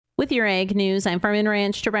With your Ag News, I'm Farm and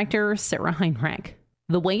Ranch Director Sarah Heinrich.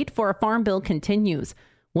 The wait for a farm bill continues.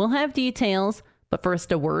 We'll have details, but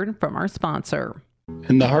first a word from our sponsor.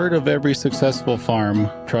 In the heart of every successful farm,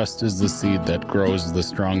 trust is the seed that grows the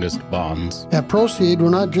strongest bonds. At Proseed, we're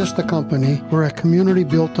not just a company, we're a community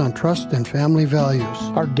built on trust and family values.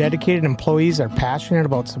 Our dedicated employees are passionate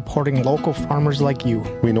about supporting local farmers like you.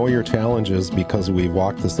 We know your challenges because we've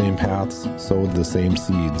walked the same paths, sowed the same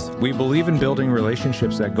seeds. We believe in building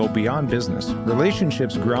relationships that go beyond business,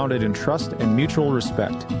 relationships grounded in trust and mutual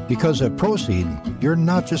respect. Because at Proseed, you're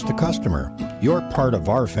not just a customer, you're part of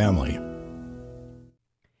our family.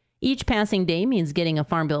 Each passing day means getting a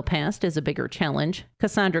farm bill passed is a bigger challenge.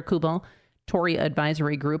 Cassandra Kubal, Tory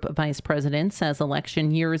Advisory Group Vice President, says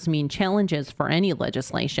election years mean challenges for any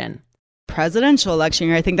legislation. Presidential election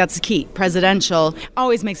year, I think that's the key. Presidential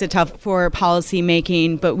always makes it tough for policy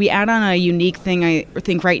making, but we add on a unique thing, I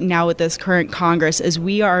think, right now with this current Congress, is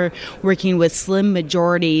we are working with slim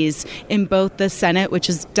majorities in both the Senate, which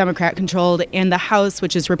is Democrat controlled, and the House,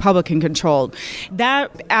 which is Republican controlled. That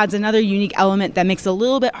adds another unique element that makes it a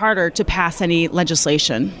little bit harder to pass any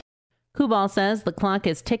legislation. Kubal says the clock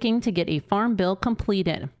is ticking to get a farm bill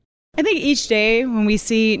completed. I think each day when we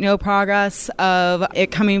see no progress of it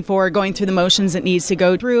coming forward, going through the motions it needs to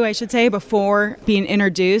go through, I should say, before being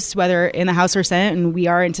introduced, whether in the House or Senate, and we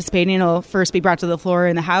are anticipating it'll first be brought to the floor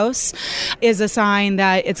in the House, is a sign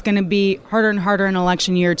that it's going to be harder and harder in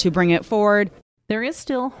election year to bring it forward. There is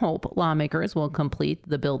still hope lawmakers will complete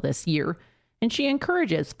the bill this year, and she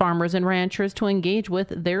encourages farmers and ranchers to engage with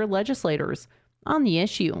their legislators on the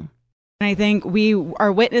issue. And I think we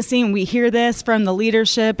are witnessing, we hear this from the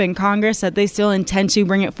leadership in Congress that they still intend to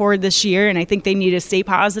bring it forward this year. And I think they need to stay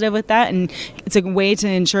positive with that. And it's a way to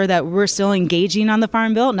ensure that we're still engaging on the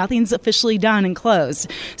Farm Bill. Nothing's officially done and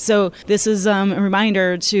closed. So this is a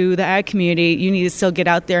reminder to the ag community. You need to still get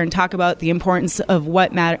out there and talk about the importance of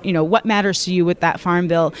what matters to you with that Farm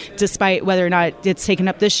Bill, despite whether or not it's taken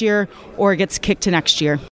up this year or gets kicked to next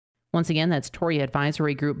year. Once again, that's Tory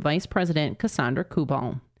Advisory Group Vice President Cassandra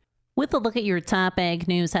Kubal. With a look at your top ag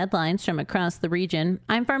news headlines from across the region,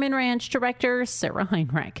 I'm Farm and Ranch Director Sarah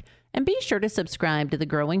Heinrich. And be sure to subscribe to the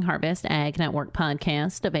Growing Harvest Ag Network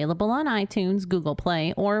podcast, available on iTunes, Google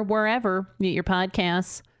Play, or wherever you get your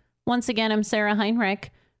podcasts. Once again, I'm Sarah Heinrich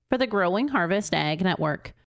for the Growing Harvest Ag Network.